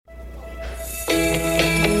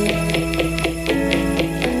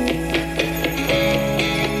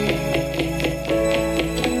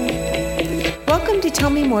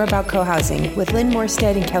more about co-housing with Lynn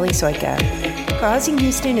Morstead and Kelly Soika. Co-housing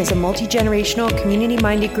Houston is a multi-generational,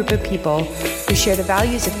 community-minded group of people who share the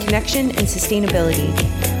values of connection and sustainability.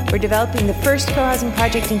 We're developing the first co-housing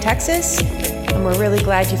project in Texas, and we're really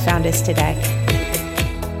glad you found us today.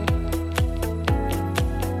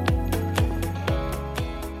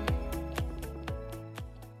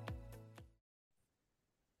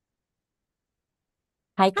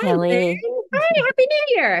 Hi, Hi, Kelly. Lynn. Hi, Happy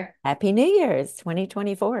New Year. Happy New Year's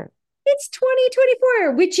 2024. It's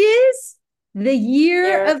 2024, which is the year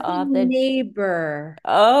Year of the of the, neighbor.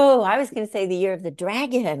 oh, I was going to say the year of the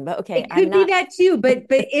dragon, but okay, It I'm could be not. that too, but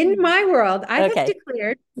in my world, I have Okay.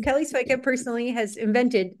 declared, Kelly Swica personally has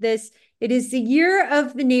invented this. It is the year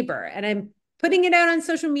of the neighbor, and I'm putting it out on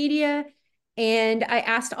social media. And I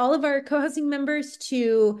asked all of our co-housing members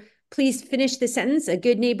to please finish the sentence, a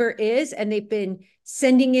good neighbor is, and they've been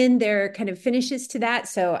sending in their kind of finishes to that.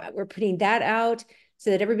 So we're putting that out so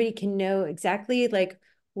that everybody can know exactly like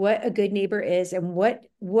what a good neighbor is and what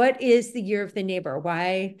is the year of the neighbor.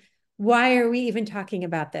 Why are we even talking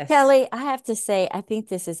about this? Kelly, I have to say, I think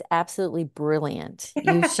this is absolutely brilliant.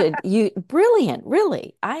 Brilliant,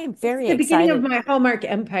 really. I am It's very the beginning of excited. my Hallmark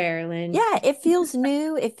empire, Lynn. Yeah, it feels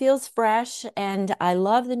new, it feels fresh, and I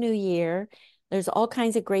love the new year. There's all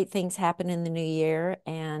kinds of great things happen in the new year,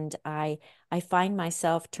 and I find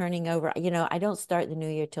myself turning over. I don't start the new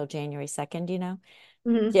year till January 2nd,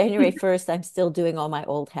 Mhm. January 1st, I'm still doing all my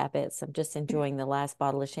old habits. I'm just enjoying the last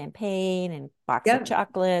bottle of champagne and box of Yep.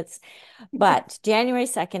 chocolates. But January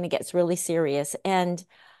 2nd, it gets really serious. And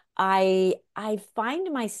I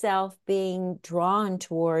find myself being drawn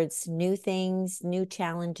towards new things, new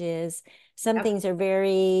challenges. Some Yep. things are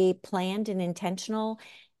very planned and intentional,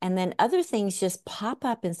 and then other things just pop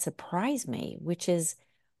up and surprise me, which is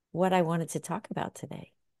what I wanted to talk about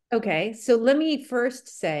today. Okay, so let me first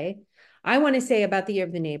say, I want to say about the year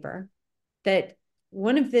of the neighbor that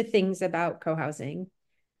one of the things about co-housing,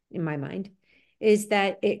 in my mind, is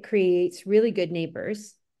that it creates really good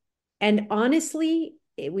neighbors. And honestly,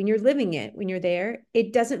 when you're living it, when you're there,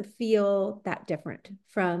 it doesn't feel that different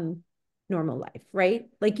from normal life, right?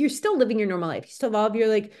 Like you're still living your normal life. You still have all of your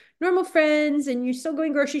like normal friends and you're still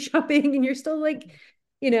going grocery shopping and you're still like,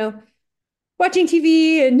 you know, watching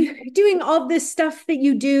TV and doing all of this stuff that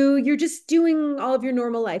you do. You're just doing all of your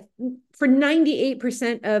normal life for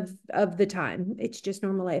 98% of the time. It's just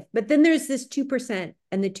normal life. But then there's this 2%,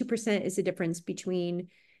 and the 2% is the difference between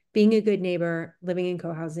being a good neighbor, living in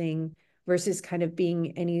co-housing versus kind of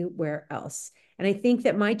being anywhere else. And I think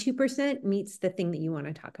that my 2% meets the thing that you want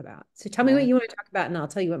to talk about. So tell me what Okay. you want to talk about, and I'll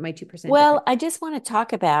tell you what my 2% Well, difference. I just want to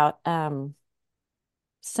talk about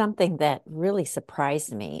something that really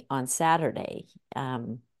surprised me on Saturday.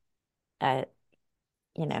 Um, uh,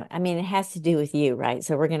 I mean, it has to do with you, right?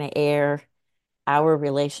 So we're going to air our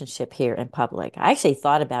relationship here in public. I actually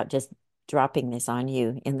thought about just dropping this on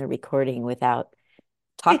you in the recording without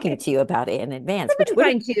talking to you about it in advance, which would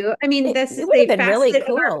have Fine too. I mean, it, this it is would have a been really facet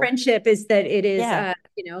of our cool. friendship is that it is, Yeah.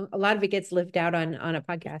 a lot of it gets lived out on a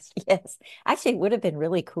podcast. Yes. Actually, it would have been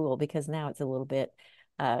really cool because now it's a little bit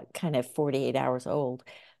kind of 48 hours old.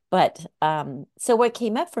 But so what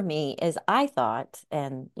came up for me is I thought,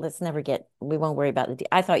 and we won't worry about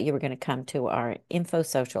I thought you were going to come to our info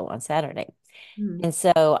social on Saturday. Hmm. And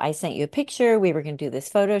so I sent you a picture. We were going to do this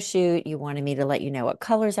photo shoot. You wanted me to let you know what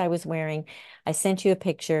colors I was wearing. I sent you a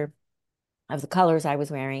picture of the colors I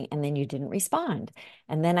was wearing, and then you didn't respond.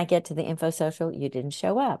 And then I get to the info social, you didn't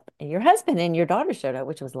show up. And your husband and your daughter showed up,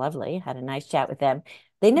 which was lovely. Had a nice chat with them.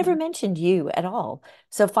 They never mentioned you at all.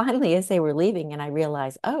 So finally, as they were leaving, and I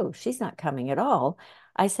realized, oh, she's not coming at all.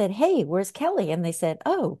 I said, hey, where's Kelly? And they said,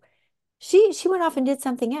 oh, she went off and did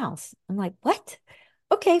something else. I'm like, what?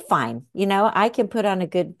 Okay, fine. I can put on a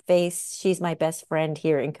good face. She's my best friend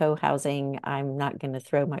here in co-housing. I'm not going to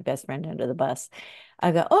throw my best friend under the bus.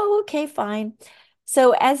 I go, oh, okay, fine.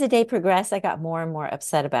 So as the day progressed, I got more and more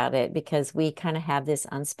upset about it because we kind of have this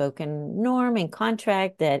unspoken norm and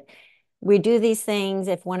contract that we do these things.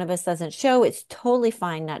 If one of us doesn't show, it's totally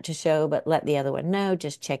fine not to show, but let the other one know,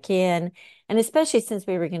 just check in. And especially since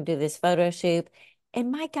we were going to do this photo shoot, and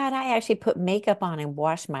my God, I actually put makeup on and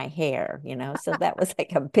washed my hair, so that was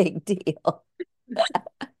like a big deal.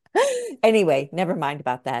 Anyway, never mind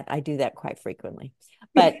about that. I do that quite frequently.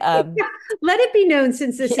 But Let it be known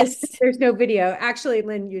since this is yes. there's no video. Actually,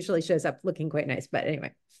 Lynn usually shows up looking quite nice, but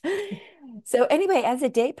anyway. So anyway, as the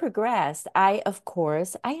day progressed, of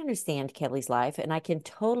course, I understand Kelly's life and I can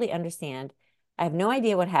totally understand. I have no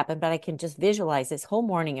idea what happened, but I can just visualize this whole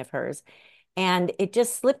morning of hers. And it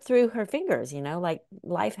just slipped through her fingers, like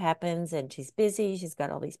life happens and she's busy. She's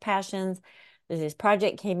got all these passions. This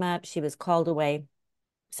project came up. She was called away.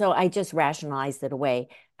 So I just rationalized it away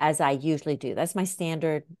as I usually do. That's my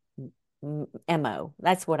standard MO.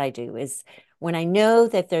 That's what I do is when I know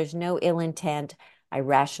that there's no ill intent, I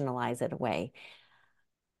rationalize it away.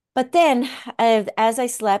 But then, as I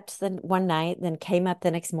slept then one night, then came up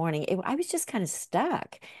the next morning, I was just kind of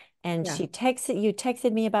stuck. And Yeah. you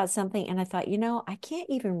texted me about something, and I thought, I can't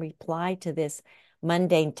even reply to this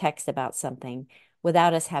mundane text about something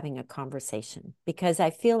without us having a conversation because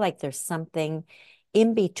I feel like there's something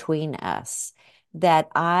in between us that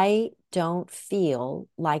I don't feel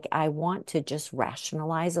like I want to just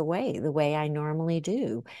rationalize away the way I normally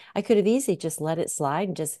do. I could have easily just let it slide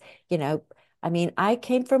and just, you know, I mean, I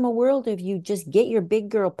came from a world of you just get your big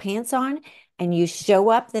girl pants on and you show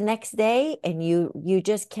up the next day and you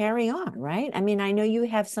just carry on, right? I mean, I know you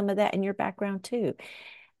have some of that in your background too.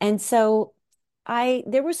 And so I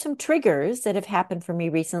there were some triggers that have happened for me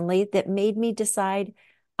recently that made me decide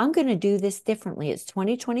I'm going to do this differently. It's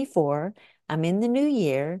 2024. I'm in the new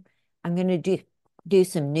year. I'm going to do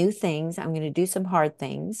some new things. I'm going to do some hard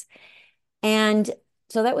things. And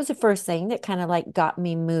so that was the first thing that kind of like got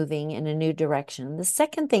me moving in a new direction. The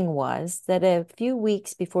second thing was that a few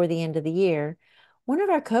weeks before the end of the year, one of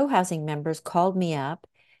our co-housing members called me up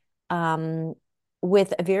um,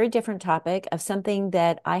 with a very different topic of something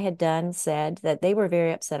that I had done, said that they were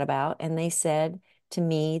very upset about. And they said to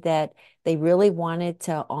me that they really wanted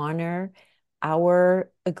to honor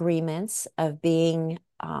our agreements of being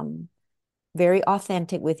very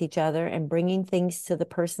authentic with each other and bringing things to the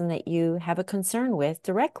person that you have a concern with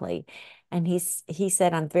directly. And he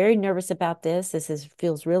said, I'm very nervous about this.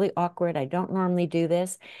 Feels really awkward. I don't normally do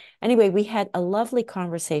this. Anyway, we had a lovely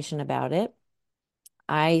conversation about it.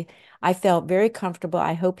 I I felt very comfortable.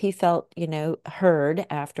 I hope he felt, heard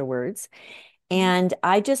afterwards. And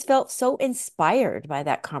I just felt so inspired by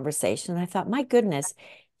that conversation. I thought, my goodness,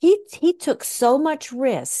 he took so much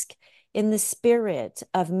risk in the spirit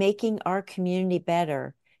of making our community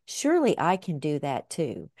better. Surely I can do that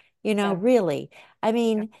too. Yeah. Really. I Yeah.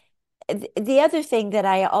 mean, the other thing that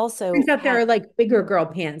I Turns also out there had, are like bigger girl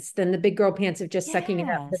pants than the big girl pants of just sucking it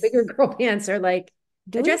up. The bigger yes, girl pants are like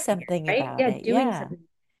doing adjusting it, something right? about Yeah, it. doing Yeah. something.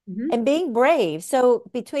 Hmm. And being brave. So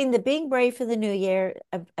between the being brave for the new year,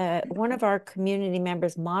 one of our community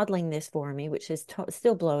members modeling this for me, which is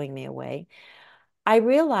still blowing me away, I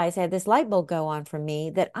realized I had this light bulb go on for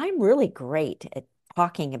me that I'm really great at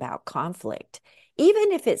talking about conflict,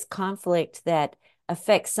 even if it's conflict that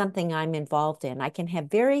affects something I'm involved in. I can have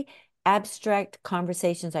very abstract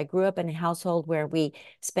conversations. I grew up in a household where we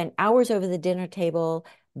spent hours over the dinner table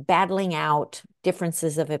battling out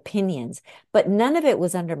differences of opinions, but none of it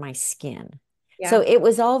was under my skin. So Yeah. it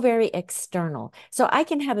was all very external. So I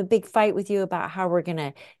can have a big fight with you about how we're going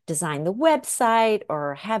to design the website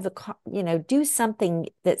or have do something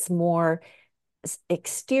that's more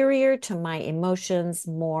exterior to my emotions,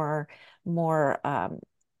 more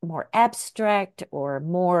more abstract or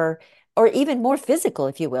even more physical,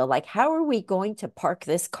 if you will. Like, how are we going to park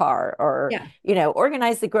this car or, Yeah.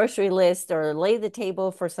 organize the grocery list or lay the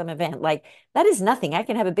table for some event? Like, that is nothing. I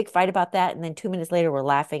can have a big fight about that. And then 2 minutes later, we're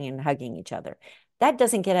laughing and hugging each other. That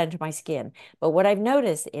doesn't get under my skin. But what I've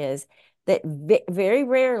noticed is that very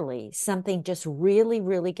rarely something just really,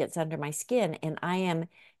 really gets under my skin. And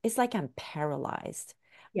it's like I'm paralyzed.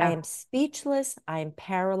 I Yeah. am speechless. I am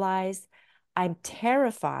paralyzed. I'm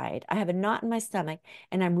terrified. I have a knot in my stomach,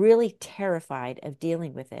 and I'm really terrified of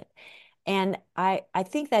dealing with it. And I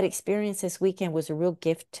think that experience this weekend was a real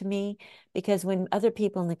gift to me because when other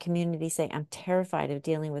people in the community say, I'm terrified of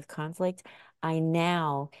dealing with conflict, I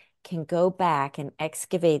now can go back and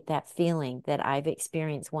excavate that feeling that I've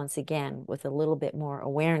experienced once again with a little bit more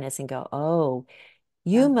awareness and go, oh,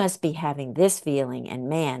 you Yeah. must be having this feeling. And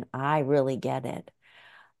man, I really get it.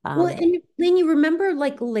 Well, Um, and then you remember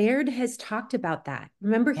like Laird has talked about that.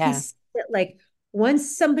 Remember he yeah, said that like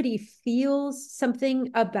once somebody feels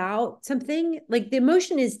something about something, like the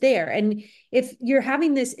emotion is there. And if you're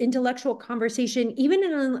having this intellectual conversation, even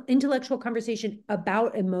an intellectual conversation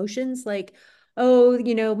about emotions, like, oh,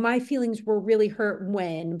 my feelings were really hurt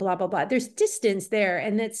when blah, blah, blah. There's distance there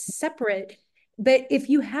and that's separate. But if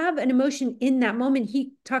you have an emotion in that moment,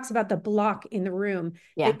 he talks about the block in the room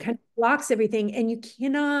yeah, that kind of blocks everything and you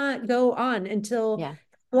cannot go on until yeah,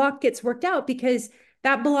 the block gets worked out because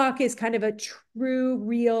that block is kind of a true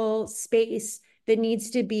real space that needs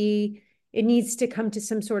to come to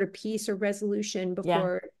some sort of peace or resolution yeah.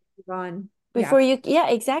 before you move on. Yeah. Yeah,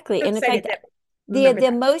 exactly. So And in excited fact, that the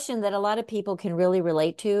emotion that a lot of people can really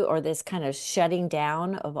relate to, or this kind of shutting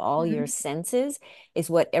down of all your Mhm. senses, is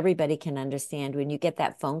what everybody can understand when you get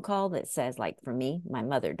that phone call that says, like, for me, my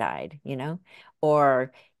mother died,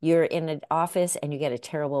 or you're in an office and you get a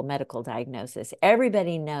terrible medical diagnosis.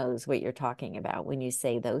 Everybody knows what you're talking about when you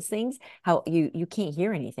say those things, how you can't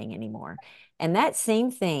hear anything anymore. And that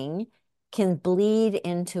same thing can bleed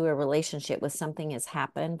into a relationship with something has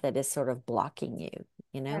happened that is sort of blocking you,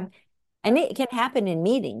 you Yeah. know? And it can happen in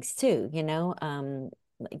meetings too, kind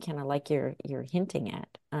of like you're hinting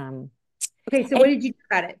at. Okay, so what And did you do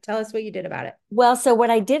about it? Tell us what you did about it. well, so what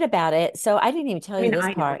I did about it, so I didn't even tell I you mean, this I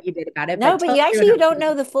know part. what you did about it, No, but but tell you everyone actually you else. don't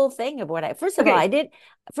know the full thing of what I Okay.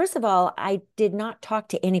 first of all, I did not talk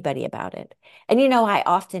to anybody about it. And I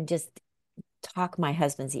often just talk my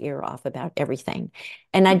husband's ear off about everything.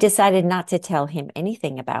 And I decided not to tell him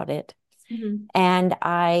anything about it. Mhm. And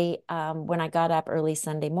when I got up early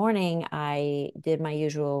Sunday morning, I did my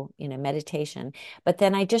usual, meditation, but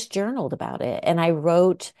then I just journaled about it and I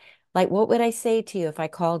wrote, like, what would I say to you if I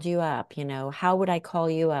called you up? How would I call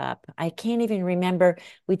you up? I can't even remember.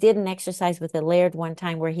 We did an exercise with the Laird one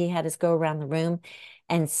time where he had us go around the room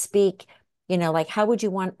and speak, like, how would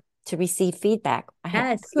you want to receive feedback?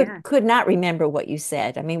 Yes, Could yeah. could not remember what you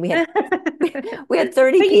said. I mean, we had we had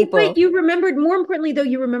 30 But you people. remembered, more importantly, though,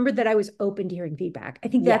 you remembered that I was open to hearing feedback. I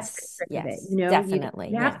think that's the Yes, trick of it. yes, You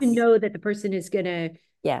definitely. have to Yes. know that the person is gonna be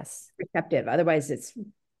Yes. receptive. Otherwise, it's ugh,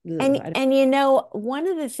 And I don't, and one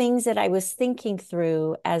of the things that I was thinking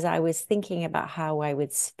through as I was thinking about how I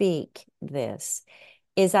would speak this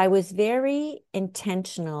is I was very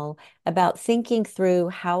intentional about thinking through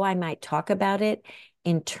how I might talk about it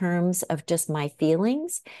in terms of just my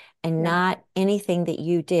feelings and yeah. not anything that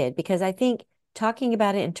you did. Because I think talking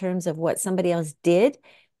about it in terms of what somebody else did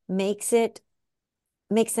makes it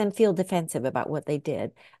makes them feel defensive about what they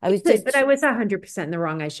did. I It was could, but just I was 100% in the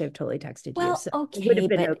wrong. I should have totally texted you. well, So it would okay, have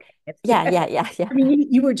been but okay. yeah, yeah, yeah, I mean, yeah.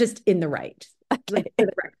 you were just in the right, like for Okay.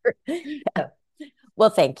 the record. So, Well,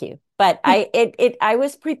 thank you. But I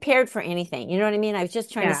was prepared for anything. You know what I mean? I was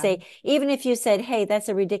just trying to yeah. say, even if you said, "Hey, that's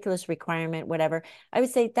a ridiculous requirement," whatever, I would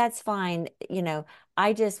say that's fine.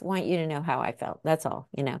 I just want you to know how I felt. That's all.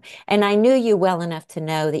 And I knew you well enough to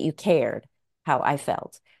know that you cared how I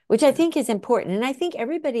felt, which I Yeah. think is important. And I think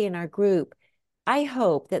everybody in our group, I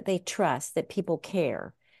hope that they trust that people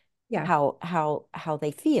care Yeah. how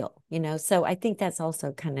they feel. So I think that's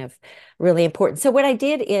also kind of really important. So what I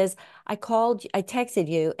did is I texted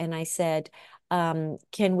you and I said,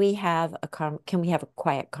 can we have a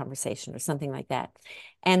quiet conversation or something like that?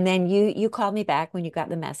 And then you called me back when you got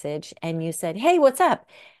the message and you said, "Hey, what's up?"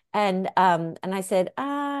 And I said,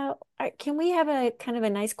 can we have a kind of a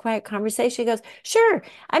nice quiet conversation?" He goes, "Sure.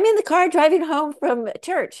 I'm in the car driving home from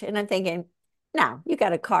church." And I'm thinking, no, you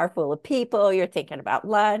got a car full of people. You're thinking about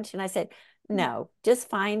lunch. And I said, no, just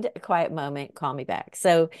find a quiet moment, call me back.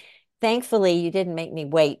 So thankfully, you didn't make me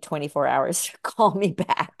wait 24 hours to call me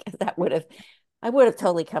back. I would have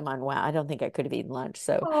totally come on. Wow, I don't think I could have eaten lunch.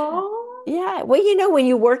 So Oh, yeah, well, when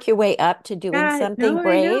you work your way up to doing yeah. something No, I know.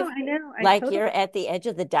 brave, I know. I like totally. you're at the edge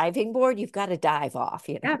of the diving board, you've got to dive off.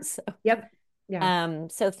 Yeah. So Yep. Yeah.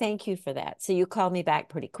 so thank you for that. So you called me back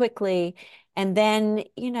pretty quickly. And then,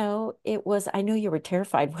 I know you were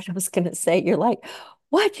terrified what I was going to say. You're like,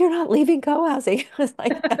 what? You're not leaving co-housing? I was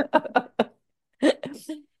like,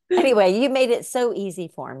 anyway, you made it so easy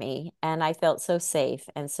for me. And I felt so safe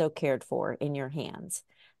and so cared for in your hands.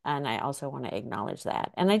 And I also want to acknowledge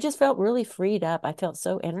that. And I just felt really freed up. I felt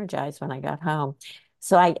so energized when I got home.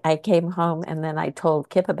 So I came home and then I told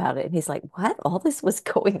Kip about it. And he's like, what? All this was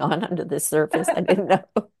going on under the surface. I didn't know.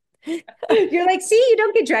 You're like, see, you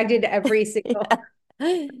don't get dragged into every single.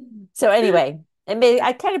 Yeah. So anyway,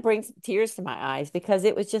 I kind of brings tears to my eyes because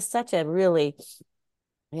it was just such a really,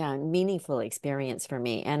 yeah, meaningful experience for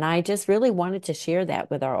me. And I just really wanted to share that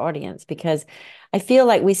with our audience because I feel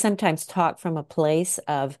like we sometimes talk from a place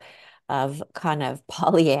of kind of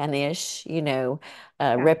Pollyannish,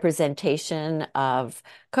 Yeah. representation of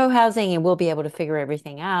co-housing, and we'll be able to figure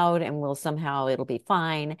everything out and it'll be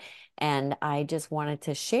fine. And I just wanted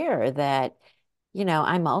to share that,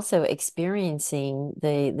 I'm also experiencing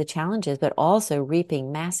the challenges, but also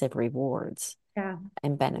reaping massive rewards Yeah.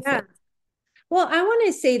 and Yeah. benefits. Well, I want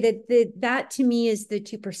to say that that to me is the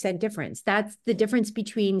 2% difference. That's the difference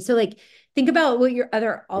between, so like think about what your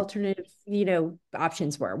other alternative,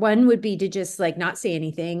 options were. One would be to just like not say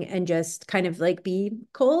anything and just kind of like be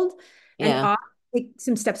cold and Yeah. off, take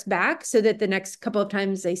some steps back so that the next couple of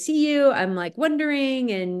times I see you, I'm like wondering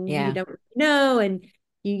and you Yeah. don't know. And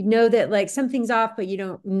you know that like something's off, but you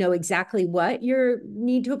don't know exactly what you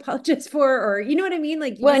need to apologize for, or you know what I mean?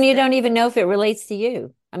 Like you Well, and just, you don't even know if it relates to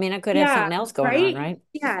you. I mean, I could have yeah, something else going on, right. right?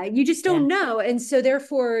 Yeah, you just Yeah. don't know. And so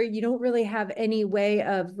therefore you don't really have any way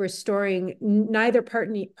of restoring, neither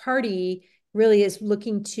party really is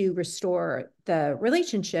looking to restore the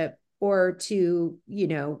relationship or to,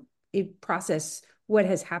 process what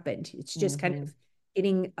has happened. It's just kind Hmm. of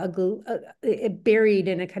getting ugly, buried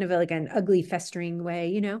in a kind of like an ugly festering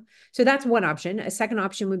way. So that's one option. A second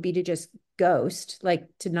option would be to just ghost, like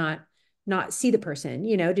to not see the person,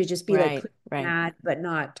 to just be like Right, right. mad but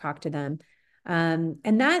not talk to them.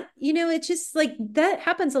 And that, it's just like that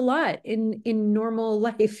happens a lot in normal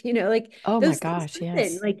life, like Oh my those things gosh, happen.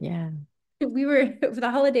 yes. Like Yeah. we were over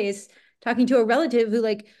the holidays talking to a relative who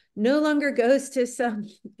like no longer goes to some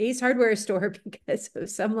Ace Hardware store because of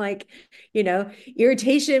some like,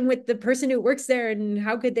 irritation with the person who works there and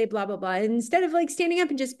how could they blah blah blah. And instead of like standing up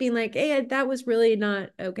and just being like, hey, that was really not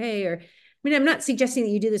okay. Or I mean, I'm not suggesting that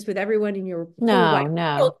you do this with everyone in your whole No, wide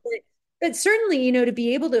world, no. but certainly, to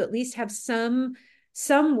be able to at least have some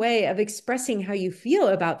way of expressing how you feel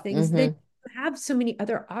about things, then Hmm. you have so many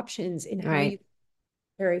other options in how Right. you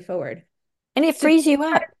carry forward. And it So frees you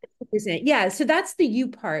up. isn't, yeah, so that's the you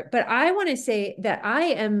part. But I want to say that I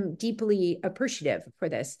am deeply appreciative for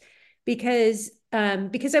this because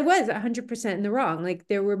I was 100% in the wrong. Like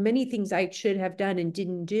there were many things I should have done and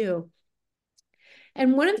didn't do.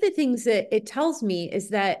 And one of the things that it tells me is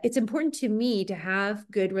that it's important to me to have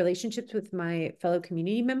good relationships with my fellow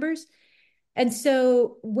community members. And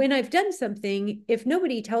so when I've done something, if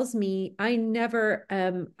nobody tells me, I never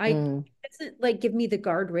I Mm, it doesn't like give me the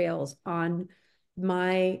guardrails on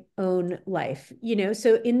my own life,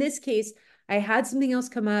 So in this case, I had something else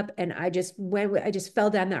come up and I just fell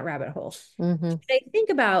down that rabbit hole. hmm. I think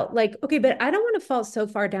about like, okay, but I don't want to fall so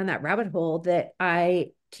far down that rabbit hole that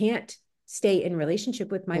I can't stay in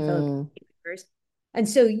relationship with my fellow Mm, community members. And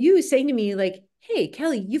so you saying to me like, hey,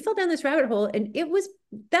 Kelly, you fell down this rabbit hole and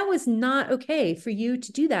that was not okay for you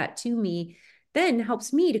to do that to me, then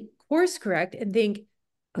helps me to course correct and think,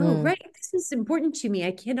 oh, mm, right, this is important to me.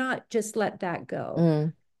 I cannot just let that go.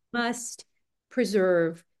 mm, Must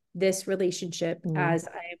preserve this relationship mm, as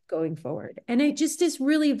I am going forward. And it just is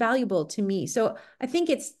really valuable to me. So I think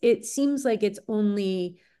it seems like it's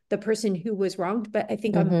only the person who was wronged, but I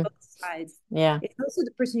think on hmm. both sides, Yeah. it's also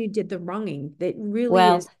the person who did the wronging that really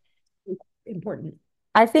Well, is important.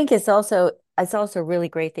 I think it's also really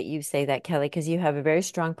great that you say that, Kelly, because you have a very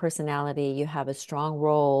strong personality. You have a strong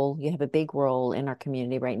role. You have a big role in our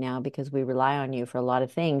community right now because we rely on you for a lot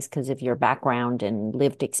of things because of your background and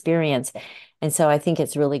lived experience. And so I think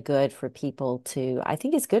it's really good for people to, I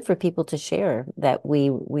think it's good for people to share that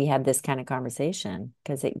we had this kind of conversation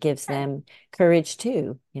because it gives them courage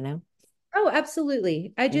too, you know? Oh,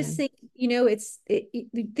 absolutely. I Yeah. just think,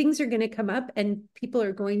 things are going to come up and people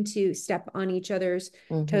are going to step on each other's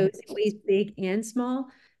Hmm. toes in ways big and small.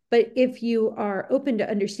 But if you are open to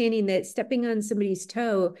understanding that stepping on somebody's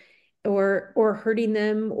toe or hurting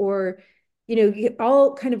them or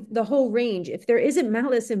all kind of the whole range, if there isn't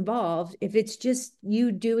malice involved, if it's just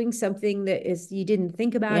you doing something that is you didn't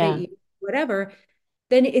think about it, Yeah. whatever,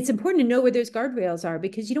 then it's important to know where those guardrails are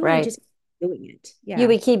because you don't want to Right. just keep doing it. You Yeah.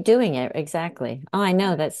 would keep doing it. Exactly. Oh, I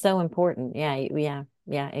know. That's so important. Yeah. Yeah.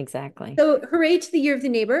 Yeah. Exactly. So hooray to the year of the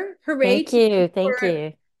neighbor. Hooray Thank to you you. Thank for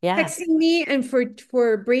you. Yeah. texting me and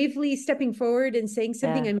for bravely stepping forward and saying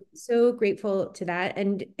something. Yeah. I'm so grateful to that.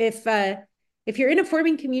 And if you're in a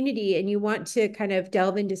forming community and you want to kind of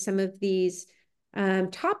delve into some of these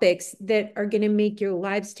topics that are going to make your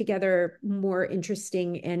lives together more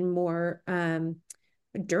interesting and more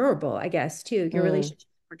durable, I guess, too, your Mm. relationship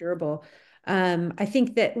more durable. I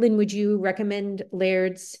think that Lynn, would you recommend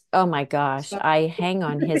Laird's? Oh my gosh. I hang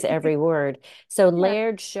on his every word. So Yeah.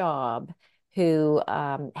 Laird Schaub, who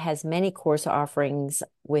has many course offerings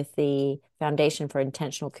with the Foundation for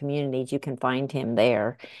Intentional Communities, you can find him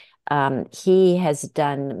there. He has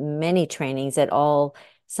done many trainings at all.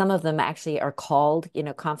 Some of them actually are called,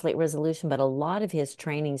 conflict resolution, but a lot of his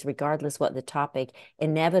trainings, regardless what the topic,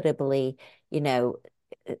 inevitably, you know,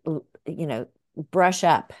 you know, brush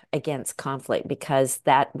up against conflict because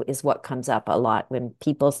that is what comes up a lot when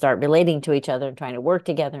people start relating to each other and trying to work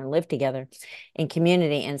together and live together in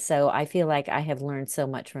community. And so I feel like I have learned so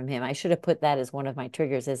much from him. I should have put that as one of my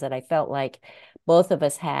triggers, is that I felt like both of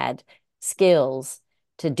us had skills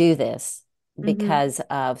to do this Mhm. because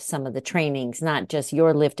of some of the trainings, not just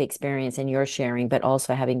your lived experience and your sharing, but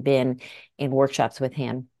also having been in workshops with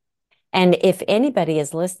him. And if anybody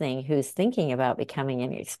is listening who's thinking about becoming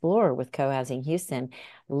an explorer with Co-Housing Houston,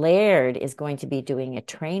 Laird is going to be doing a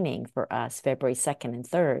training for us February 2nd and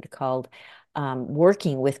 3rd called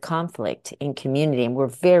Working with Conflict in Community. And we're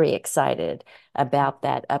very excited about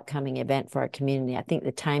that upcoming event for our community. I think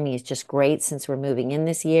the timing is just great since we're moving in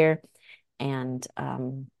this year. And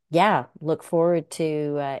yeah, look forward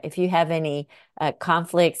to if you have any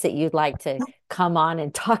conflicts that you'd like to come on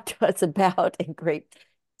and talk to us about, and great.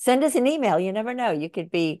 Send us an email. You never know. You could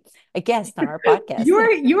be a guest on our podcast.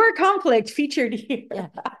 Your conflict featured here. Yeah.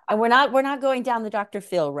 And we're not going down the Dr.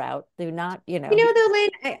 Phil route. Do not, though, Lynn,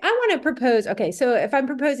 I want to propose. Okay, so if I'm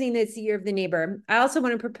proposing this Year of the Neighbor, I also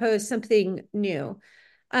want to propose something new.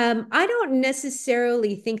 I don't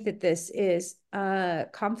necessarily think that this is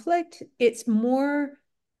conflict. It's more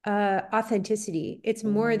authenticity. It's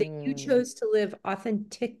more that you chose to live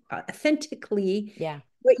authentically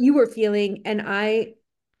what you were feeling, and I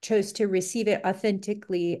chose to receive it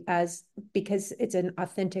authentically because it's an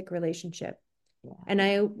authentic relationship. Yeah. And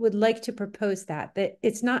I would like to propose that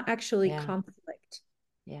it's not actually conflict.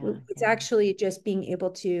 It's actually just being able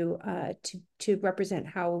to represent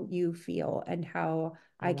how you feel and how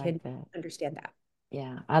I can understand that.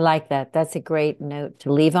 Yeah, I like that. That's a great note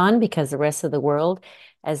to leave on, because the rest of the world,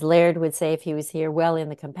 as Laird would say if he was here, well, in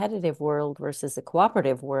the competitive world versus the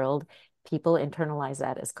cooperative world, people internalize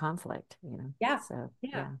that as conflict, Yeah. So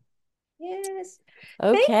yeah. Yes.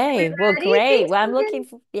 Okay. Well, great. Well, I'm looking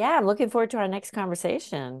forward to our next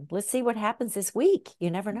conversation. Let's see what happens this week.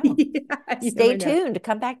 You never know. Stay tuned to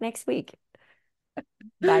come back next week.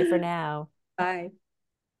 Bye for now. Bye.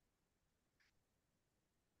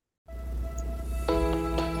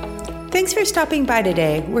 Thanks for stopping by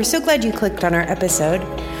today. We're so glad you clicked on our episode.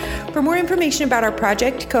 For more information about our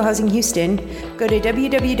project, Co-Housing Houston, go to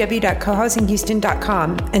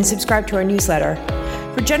www.cohousinghouston.com and subscribe to our newsletter.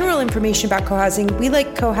 For general information about co-housing, we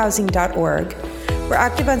like cohousing.org. We're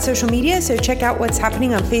active on social media, so check out what's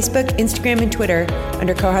happening on Facebook, Instagram, and Twitter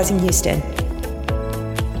under Co-Housing Houston.